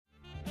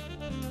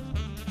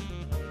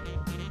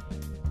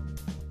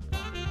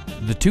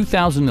The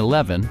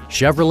 2011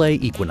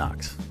 Chevrolet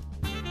Equinox.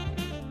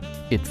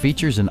 It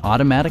features an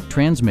automatic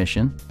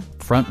transmission,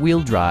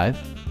 front-wheel drive,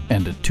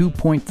 and a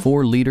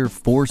 2.4-liter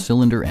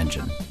four-cylinder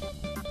engine.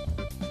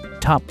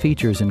 Top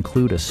features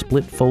include a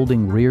split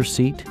folding rear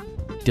seat,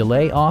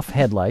 delay-off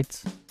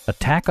headlights, a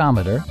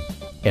tachometer,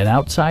 an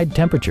outside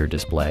temperature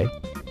display,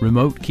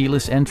 remote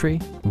keyless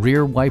entry,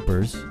 rear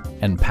wipers,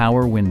 and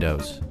power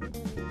windows.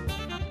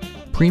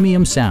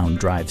 Premium sound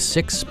drives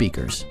 6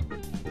 speakers,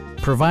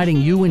 providing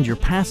you and your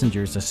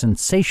passengers a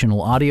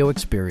sensational audio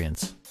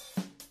experience.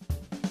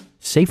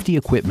 Safety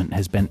equipment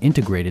has been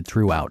integrated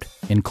throughout,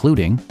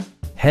 including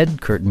head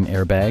curtain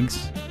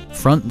airbags,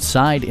 front and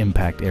side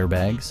impact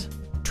airbags,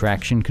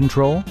 traction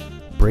control,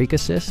 brake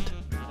assist,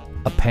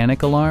 a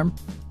panic alarm,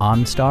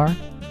 OnStar,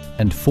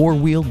 and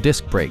 4-wheel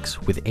disc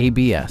brakes with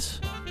ABS.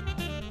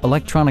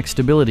 Electronic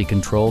stability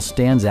control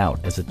stands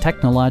out as a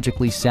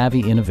technologically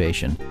savvy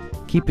innovation,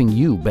 keeping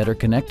you better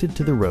connected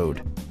to the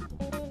road.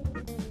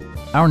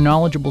 Our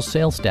knowledgeable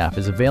sales staff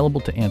is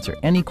available to answer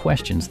any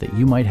questions that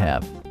you might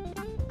have.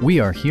 We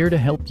are here to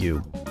help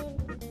you.